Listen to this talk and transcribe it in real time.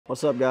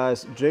What's up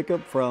guys,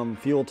 Jacob from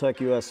FuelTech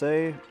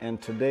USA,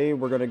 and today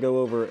we're going to go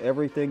over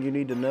everything you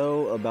need to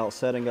know about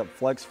setting up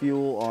flex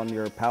fuel on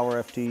your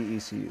PowerFT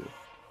ECU.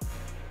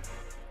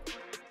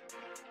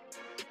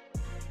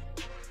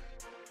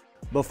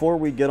 Before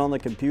we get on the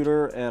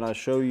computer and I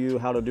show you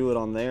how to do it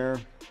on there,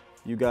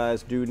 you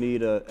guys do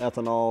need an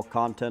ethanol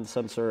content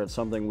sensor. It's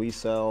something we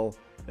sell.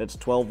 It's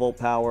 12 volt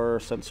power,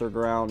 sensor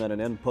ground, and an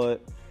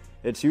input.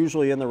 It's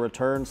usually in the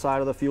return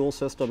side of the fuel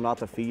system, not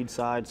the feed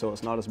side, so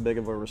it's not as big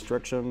of a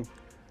restriction.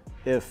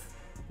 If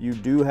you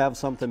do have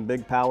something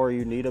big power,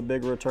 you need a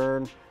big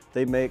return,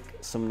 they make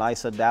some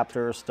nice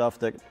adapter stuff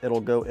that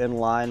it'll go in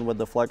line with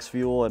the flex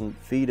fuel and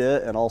feed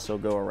it and also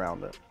go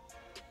around it.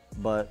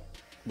 But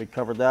we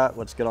covered that.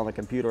 Let's get on the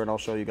computer and I'll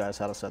show you guys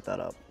how to set that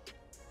up.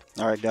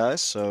 All right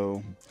guys,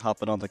 so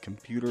hopping on the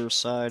computer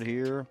side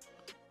here,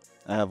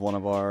 I have one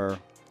of our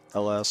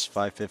LS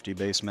 550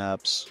 base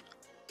maps.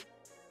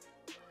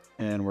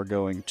 And we're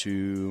going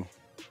to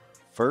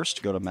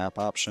first go to map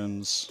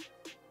options,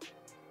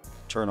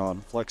 turn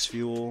on flex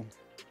fuel.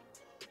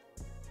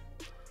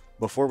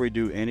 Before we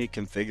do any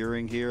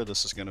configuring here,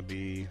 this is going to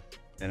be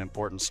an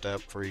important step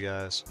for you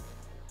guys.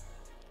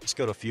 Let's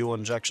go to fuel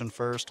injection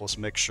first. Let's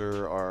make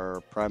sure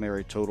our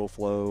primary total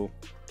flow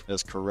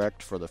is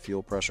correct for the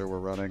fuel pressure we're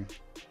running.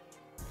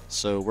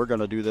 So we're going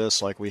to do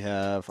this like we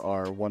have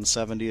our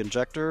 170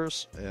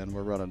 injectors, and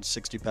we're running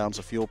 60 pounds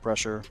of fuel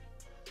pressure.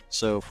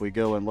 So if we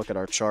go and look at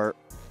our chart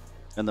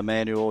in the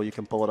manual, you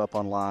can pull it up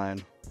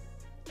online.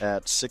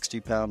 At 60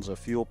 pounds of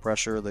fuel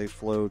pressure, they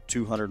flow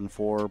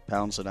 204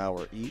 pounds an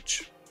hour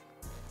each.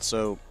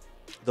 So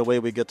the way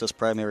we get this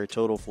primary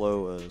total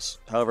flow is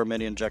however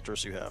many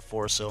injectors you have,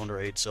 4-cylinder,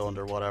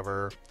 8-cylinder,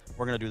 whatever.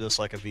 We're going to do this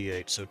like a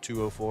V8. So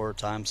 204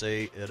 times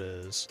 8, it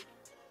is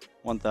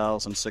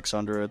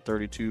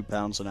 1,632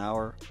 pounds an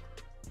hour.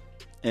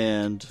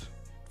 And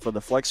for the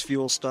flex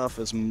fuel stuff,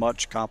 as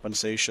much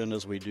compensation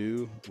as we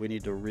do, we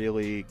need to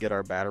really get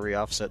our battery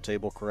offset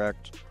table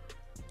correct.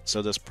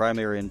 So this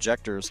primary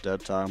injector's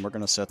dead time, we're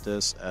going to set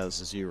this as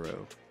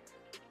 0.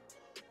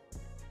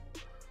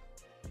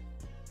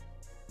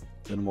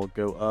 Then we'll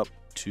go up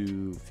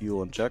to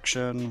fuel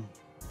injection.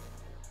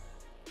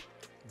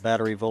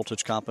 Battery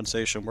voltage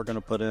compensation, we're going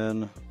to put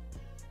in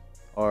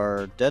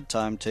our dead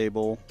time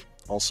table,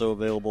 also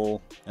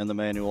available in the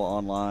manual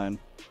online.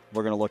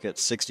 We're going to look at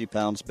 60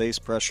 pounds base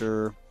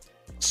pressure.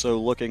 So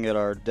looking at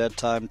our dead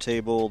time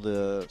table,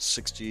 the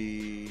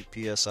 60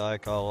 PSI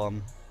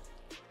column,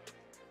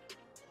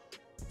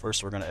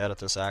 first we're going to edit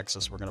this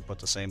axis. We're going to put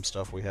the same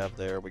stuff we have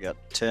there. We got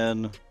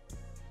 10,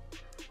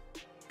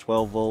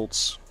 12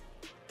 volts,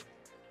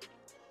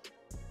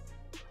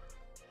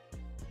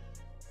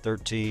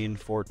 13,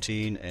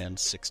 14, and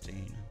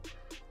 16.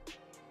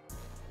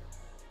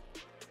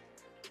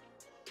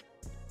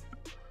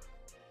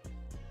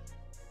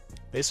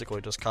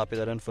 Basically, just copy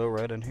that info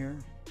right in here.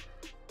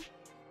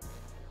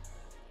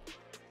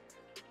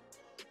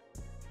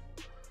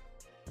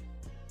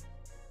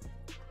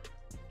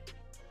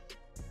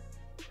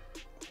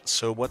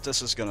 So what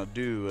this is going to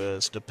do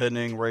is,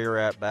 depending where you're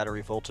at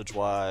battery voltage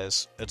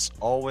wise, it's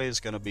always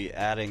going to be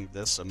adding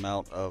this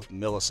amount of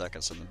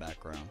milliseconds in the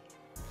background.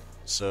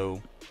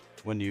 So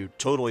when you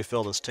totally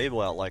fill this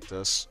table out like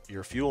this,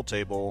 your fuel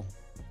table,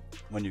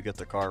 when you get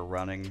the car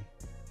running,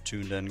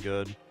 tuned in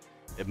good,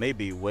 it may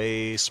be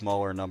way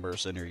smaller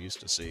numbers than you're used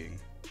to seeing.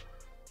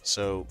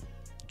 So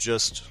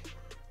just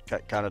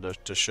kind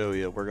of to show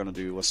you, we're going to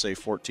do, let's say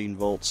 14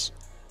 volts.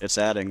 It's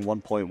adding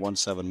 1.17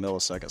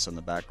 milliseconds in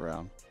the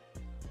background.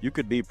 You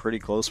could be pretty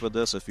close with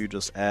this if you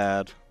just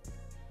add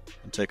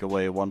and take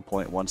away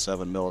 1.17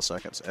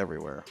 milliseconds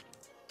everywhere.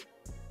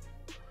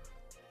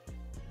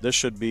 This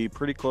should be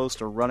pretty close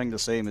to running the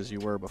same as you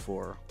were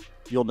before.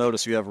 You'll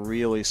notice you have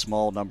really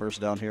small numbers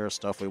down here,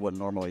 stuff we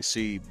wouldn't normally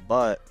see,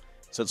 but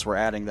since we're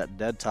adding that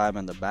dead time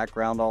in the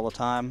background all the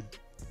time,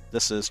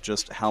 this is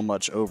just how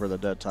much over the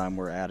dead time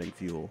we're adding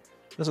fuel.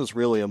 This is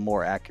really a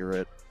more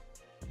accurate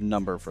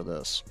number for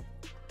this.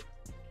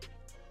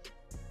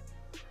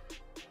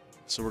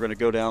 So we're going to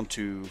go down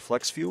to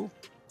flex fuel.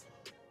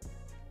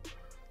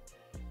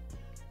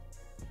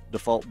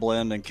 Default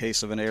blend in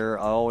case of an error.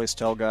 I always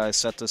tell guys,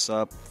 set this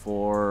up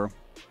for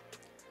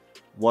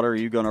what are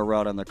you going to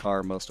run in the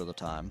car most of the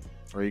time.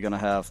 Are you going to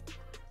have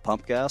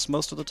pump gas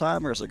most of the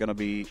time, or is it going to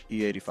be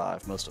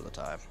E85 most of the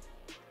time?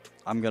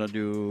 I'm going to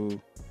do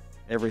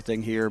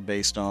everything here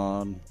based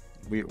on,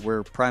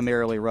 we're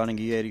primarily running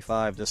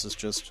E85. This is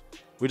just,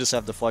 we just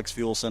have the flex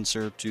fuel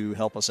sensor to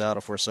help us out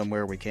if we're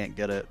somewhere we can't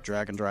get it.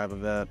 Drag and drive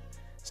event.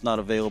 It's not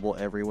available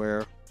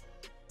everywhere.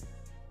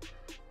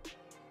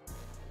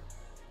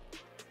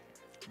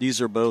 These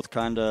are both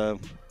kind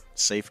of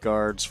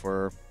safeguards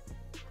for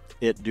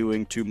it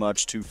doing too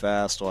much too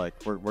fast. Like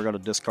we're going to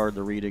discard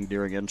the reading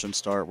during engine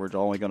start. We're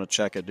only going to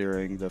check it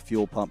during the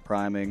fuel pump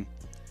priming.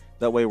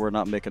 That way we're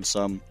not making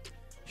some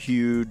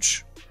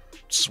huge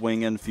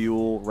swing in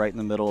fuel right in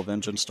the middle of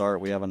engine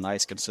start. We have a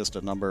nice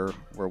consistent number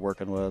we're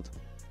working with.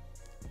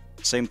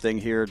 Same thing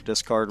here,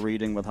 discard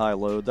reading with high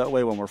load. That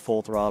way when we're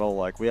full throttle,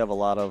 like we have a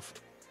lot of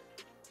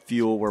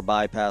fuel we're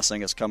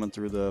bypassing is coming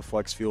through the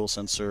flex fuel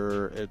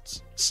sensor.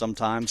 It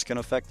sometimes can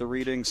affect the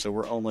reading, so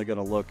we're only going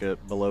to look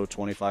at below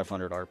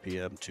 2500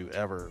 RPM to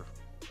ever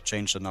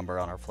change the number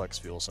on our flex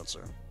fuel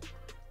sensor.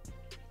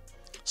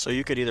 So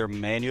you could either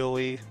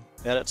manually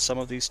edit some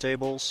of these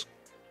tables.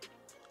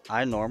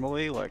 I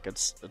normally, like,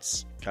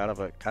 it's kind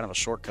of a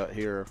shortcut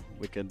here.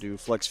 We can do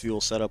flex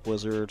fuel setup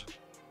wizard.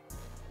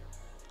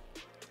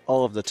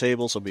 All of the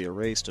tables will be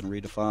erased and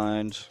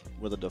redefined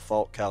with a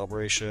default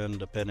calibration,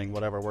 depending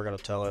whatever we're going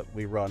to tell it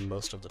we run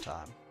most of the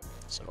time.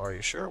 So are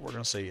you sure? We're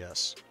going to say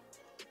yes.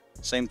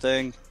 Same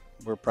thing,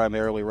 we're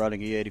primarily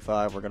running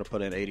E85, we're going to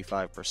put in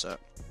 85%.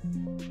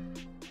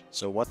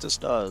 So what this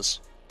does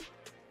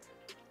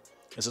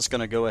is it's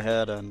going to go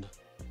ahead and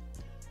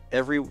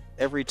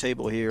every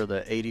table here,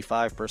 the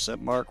 85%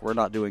 mark, we're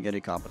not doing any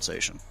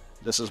compensation.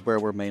 This is where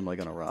we're mainly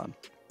going to run.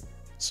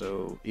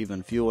 So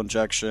even fuel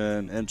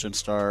injection, engine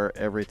start,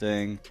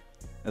 everything,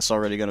 it's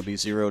already going to be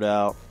zeroed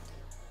out.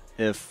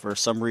 If for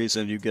some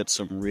reason you get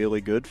some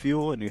really good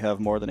fuel and you have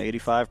more than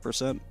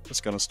 85%,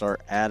 it's going to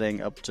start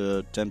adding up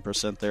to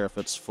 10% there if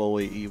it's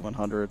fully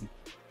E100. And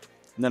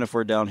then if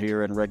we're down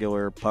here in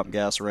regular pump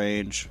gas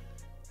range,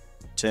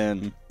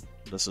 10,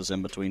 this is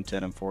in between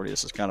 10 and 40.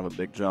 This is kind of a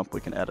big jump.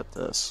 We can edit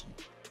this.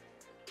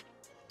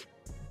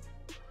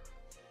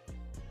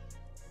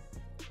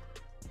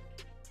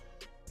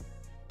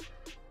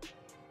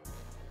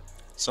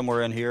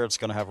 Somewhere in here, it's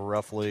going to have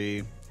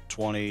roughly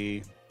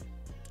 24%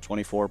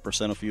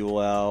 of fuel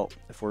out.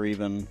 If we're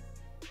even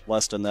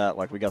less than that,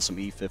 like we got some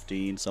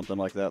E15, something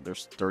like that,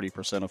 there's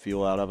 30% of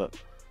fuel out of it.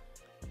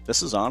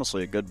 This is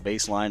honestly a good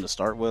baseline to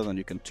start with, and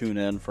you can tune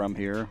in from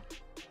here.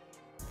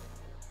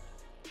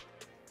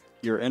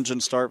 Your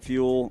engine start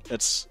fuel,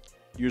 it's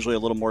usually a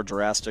little more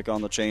drastic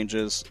on the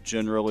changes.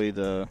 Generally,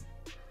 the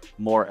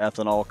more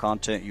ethanol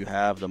content you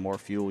have, the more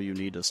fuel you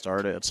need to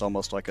start it. It's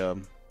almost like a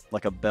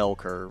bell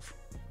curve.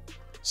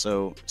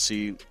 So,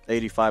 see,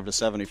 85 to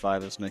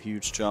 75 isn't a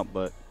huge jump,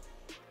 but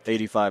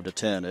 85 to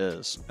 10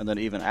 is. And then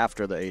even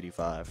after the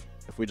 85,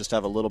 if we just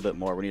have a little bit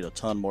more, we need a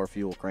ton more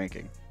fuel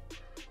cranking.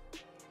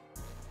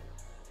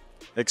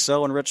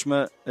 Excel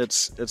enrichment,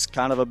 it's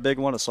kind of a big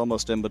one. It's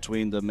almost in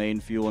between the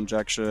main fuel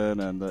injection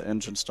and the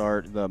engine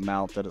start, the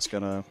amount that it's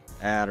going to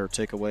add or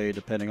take away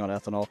depending on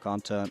ethanol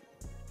content.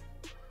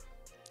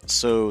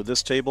 So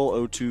this table,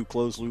 O2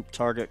 closed loop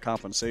target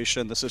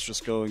compensation, this is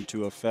just going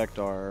to affect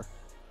our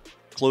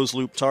closed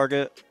loop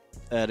target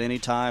at any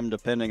time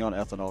depending on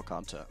ethanol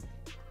content.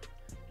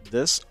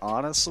 This,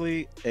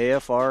 honestly,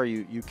 AFR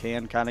you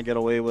can kind of get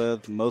away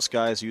with. Most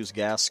guys use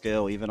gas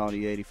scale even on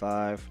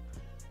E85.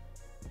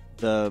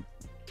 The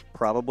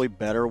probably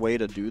better way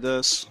to do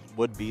this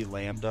would be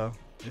Lambda.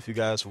 If you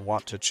guys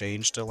want to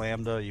change to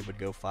Lambda, you would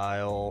go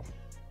File,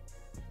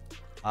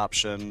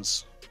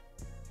 Options,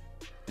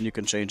 and you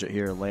can change it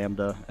here,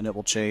 Lambda, and it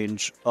will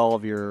change all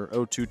of your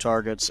O2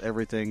 targets,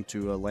 everything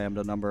to a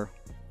Lambda number.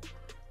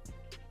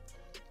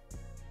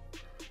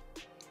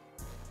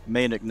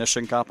 Main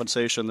ignition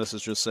compensation, this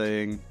is just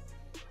saying,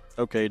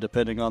 okay,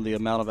 depending on the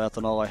amount of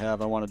ethanol I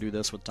have, I want to do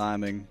this with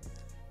timing.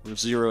 We're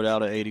zeroed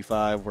out at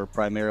 85, we're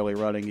primarily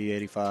running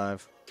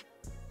E85.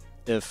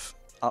 If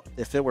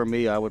it were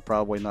me, I would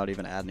probably not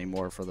even add any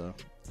more for the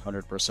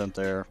 100%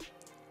 there.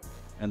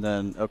 And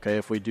then, okay,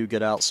 if we do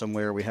get out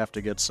somewhere, we have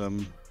to get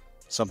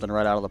something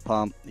right out of the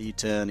pump,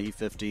 E10,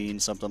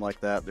 E15, something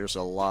like that. There's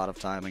a lot of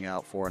timing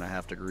out,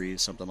 4.5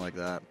 degrees, something like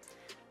that.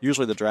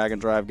 Usually the drag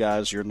and drive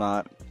guys, you're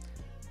not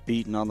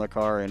beating on the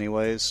car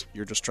anyways.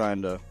 You're just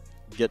trying to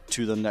get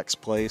to the next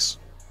place.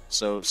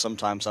 So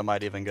sometimes I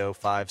might even go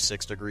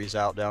 5-6 degrees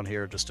out down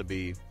here just to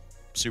be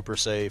super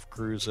safe,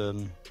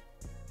 cruising,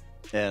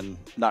 and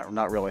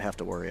not really have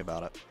to worry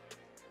about it.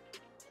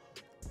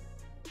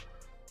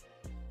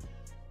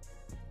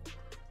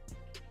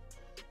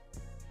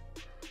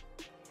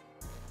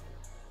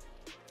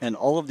 And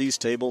all of these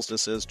tables,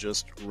 this is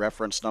just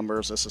reference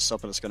numbers. This is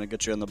something that's going to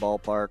get you in the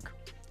ballpark.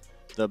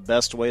 The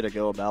best way to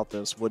go about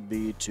this would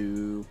be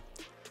to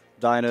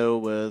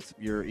dyno with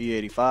your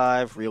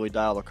E85, really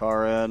dial the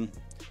car in,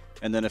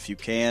 and then if you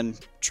can,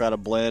 try to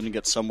blend and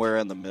get somewhere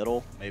in the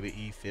middle, maybe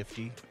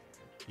E50,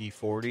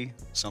 E40,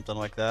 something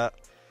like that,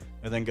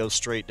 and then go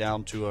straight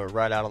down to a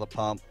right out of the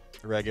pump,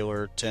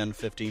 regular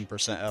 10-15%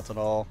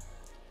 ethanol,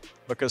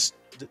 because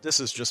this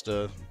is just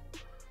a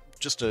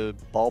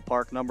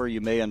ballpark number.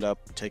 You may end up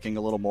taking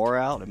a little more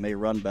out. It may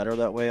run better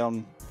that way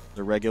on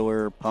the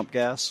regular pump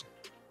gas.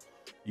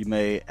 You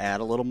may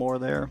add a little more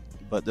there,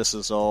 but this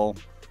is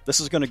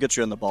going to get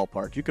you in the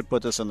ballpark. You could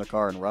put this in the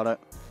car and run it,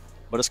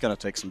 but it's going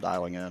to take some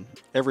dialing in.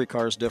 Every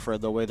car is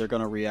different, the way they're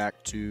going to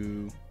react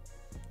to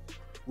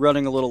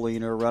running a little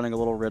leaner, running a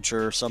little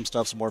richer. Some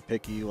stuff's more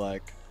picky,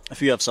 like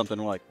if you have something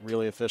like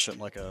really efficient,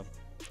 like a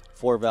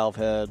 4-valve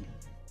head,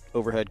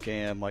 overhead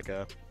cam, like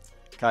a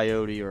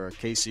Coyote or a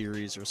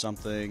K-Series or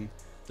something,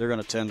 they're going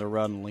to tend to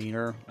run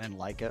leaner and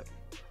like it.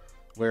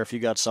 Where if you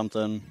got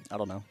something, I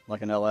don't know,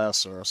 like an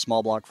LS or a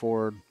small block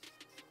Ford,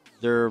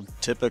 they're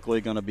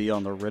typically going to be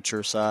on the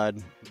richer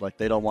side. Like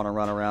they don't want to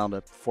run around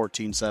at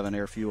 14.7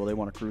 air fuel. They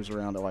want to cruise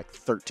around at like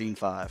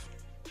 13.5.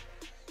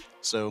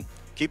 So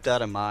keep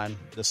that in mind.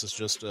 This is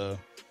just a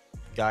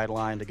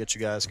guideline to get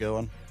you guys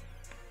going.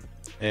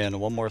 And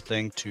one more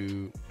thing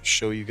to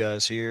show you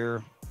guys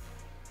here.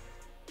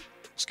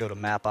 Let's go to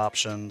map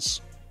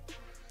options.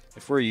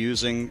 If we're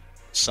using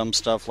some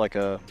stuff like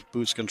a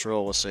boost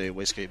control, let's say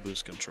wastegate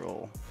boost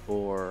control,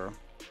 or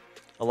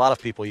a lot of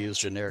people use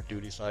generic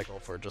duty cycle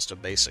for just a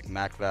basic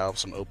Mac valve,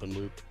 some open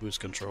loop boost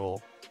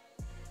control.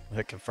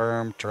 Hit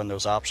confirm, turn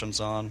those options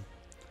on.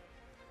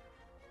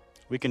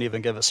 We can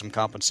even give it some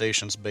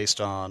compensations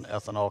based on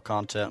ethanol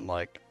content,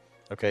 like,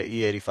 okay,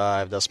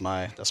 E85, that's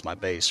my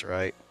base,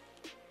 right?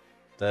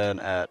 Then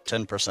at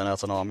 10%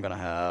 ethanol, I'm gonna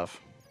have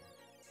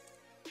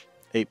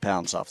 8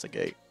 pounds off the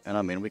gate. And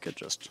I mean, we could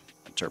just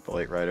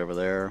interpolate right over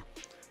there.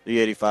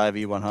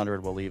 E85,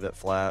 E100, we'll leave it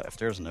flat. If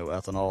there's no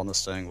ethanol in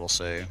this thing, we'll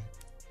say,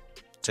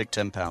 take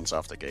 10 pounds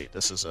off the gate.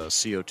 This is a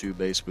CO2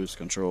 based boost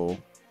control.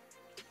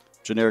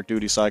 Generic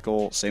duty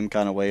cycle, same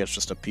kind of way, it's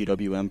just a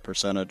PWM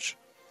percentage.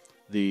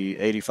 The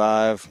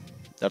 85,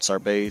 that's our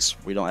base.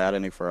 We don't add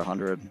any for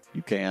 100.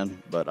 You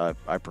can, but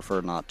I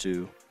prefer not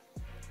to.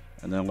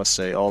 And then let's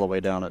say all the way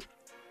down at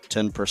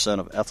 10%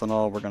 of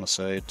ethanol, we're going to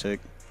say take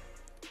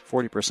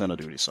 40% of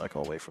duty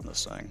cycle away from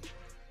this thing.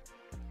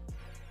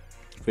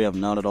 If we have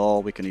none at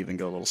all, we can even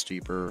go a little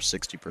steeper,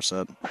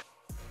 60%.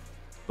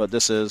 But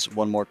this is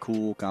one more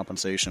cool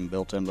compensation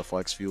built into the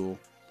flex fuel.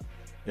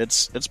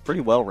 It's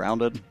pretty well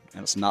rounded,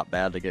 and it's not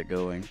bad to get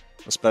going,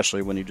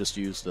 especially when you just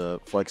use the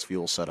flex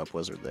fuel setup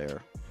wizard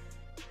there.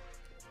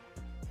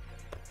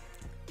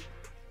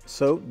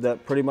 So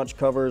that pretty much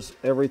covers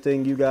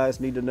everything you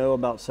guys need to know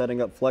about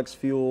setting up flex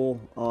fuel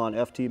on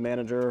FT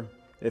Manager.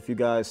 If you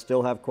guys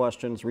still have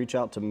questions, reach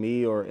out to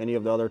me or any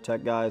of the other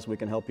tech guys. We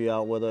can help you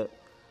out with it.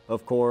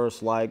 Of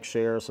course, like,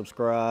 share,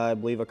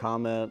 subscribe, leave a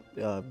comment,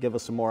 give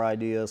us some more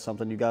ideas,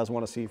 something you guys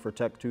want to see for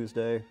Tech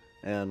Tuesday,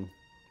 and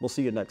we'll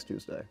see you next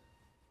Tuesday.